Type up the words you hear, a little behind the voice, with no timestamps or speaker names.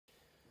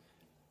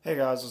Hey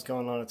guys, what's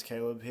going on? It's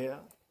Caleb here.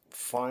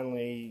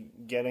 Finally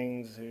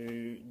getting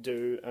to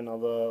do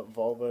another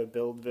Volvo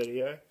build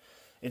video.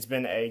 It's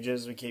been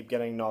ages. We keep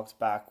getting knocked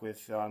back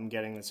with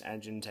getting this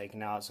engine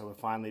taken out, so we're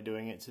finally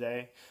doing it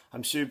today.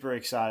 I'm super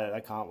excited.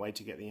 I can't wait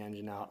to get the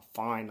engine out,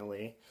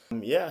 finally.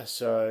 Yeah,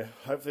 so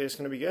hopefully it's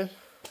going to be good.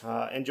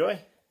 Enjoy.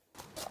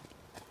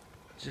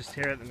 Just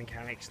here at the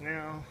mechanics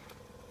now.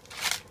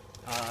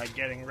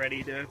 Getting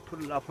ready to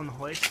put it up on the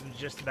hoist. I'm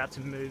just about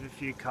to move a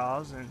few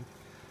cars and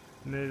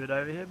move it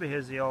over here, but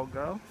here's the old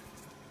girl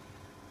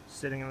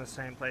sitting in the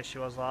same place she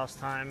was last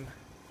time.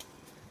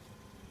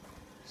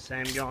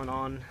 Same going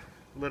on.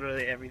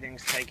 Literally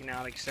everything's taken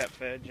out except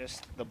for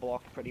just the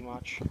block, pretty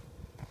much.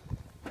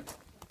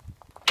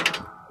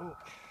 Ooh.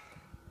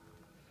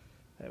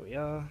 There we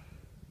are.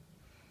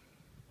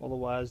 All the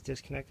wires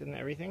disconnected and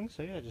everything,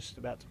 so yeah, just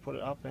about to put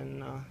it up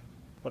and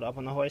put it up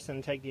on the hoist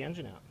and take the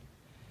engine out.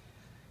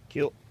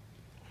 Cool.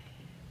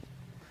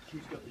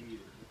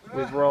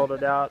 We've rolled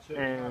it out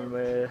and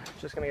we're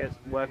just going to get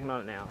working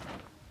on it now.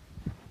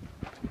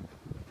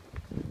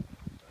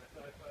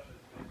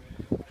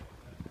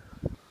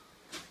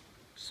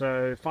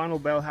 So final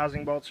bell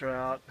housing bolts are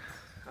out.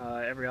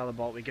 Every other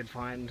bolt we could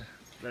find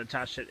that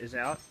attached it is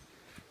out,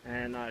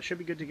 and it should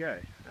be good to go.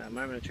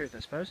 Moment of truth, I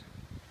suppose.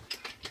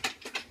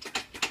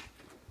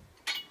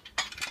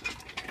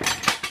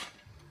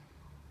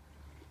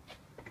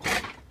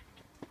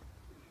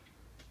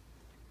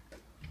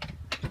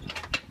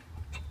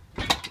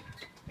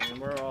 And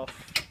we're off.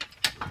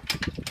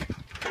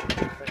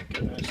 Thank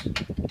goodness.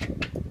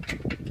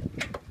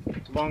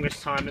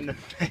 Longest time in the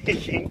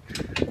making.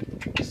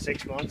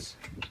 6 months.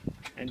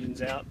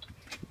 Engine's out.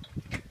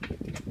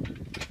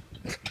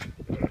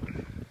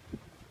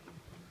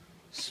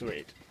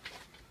 Sweet.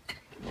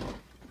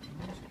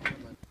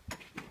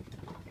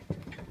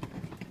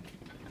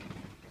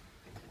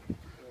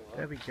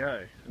 There we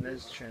go. And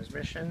there's the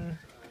transmission.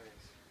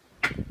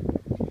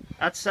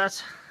 That's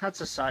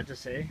a sight to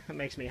see. It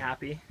makes me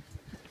happy.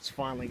 It's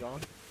finally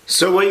gone.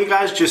 So what you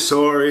guys just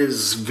saw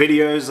is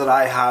videos that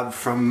I have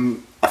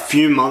from a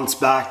few months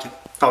back.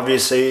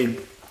 Obviously,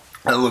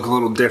 I look a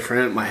little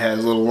different. My hair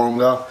is a little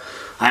longer.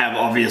 I have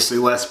obviously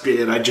less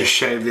beard. I just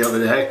shaved the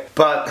other day.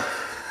 But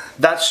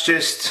that's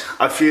just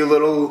a few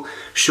little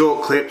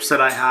short clips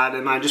that I had,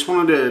 and I just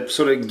wanted to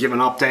sort of give an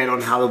update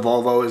on how the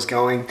Volvo is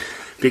going,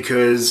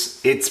 because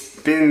it's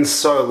been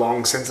so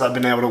long since I've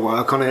been able to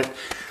work on it.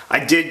 I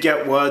did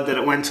get word that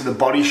it went to the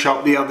body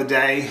shop the other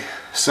day,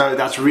 so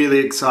that's really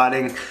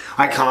exciting.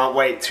 I can't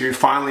wait to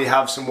finally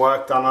have some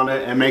work done on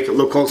it and make it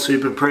look all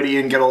super pretty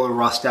and get all the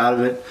rust out of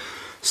it.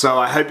 So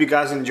I hope you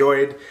guys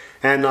enjoyed,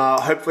 and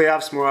hopefully I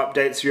have some more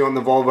updates for you on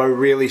the Volvo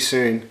really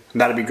soon.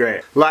 That'd be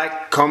great.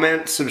 Like,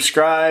 comment,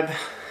 subscribe,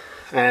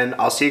 and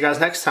I'll see you guys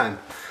next time.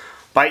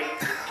 Bye.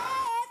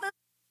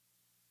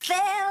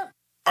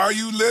 Are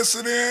you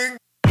listening?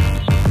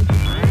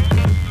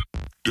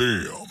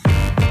 Damn.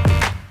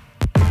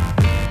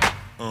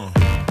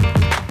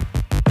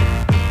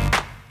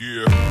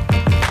 Yeah.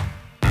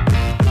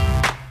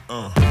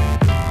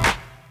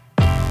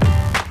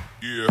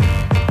 Yeah.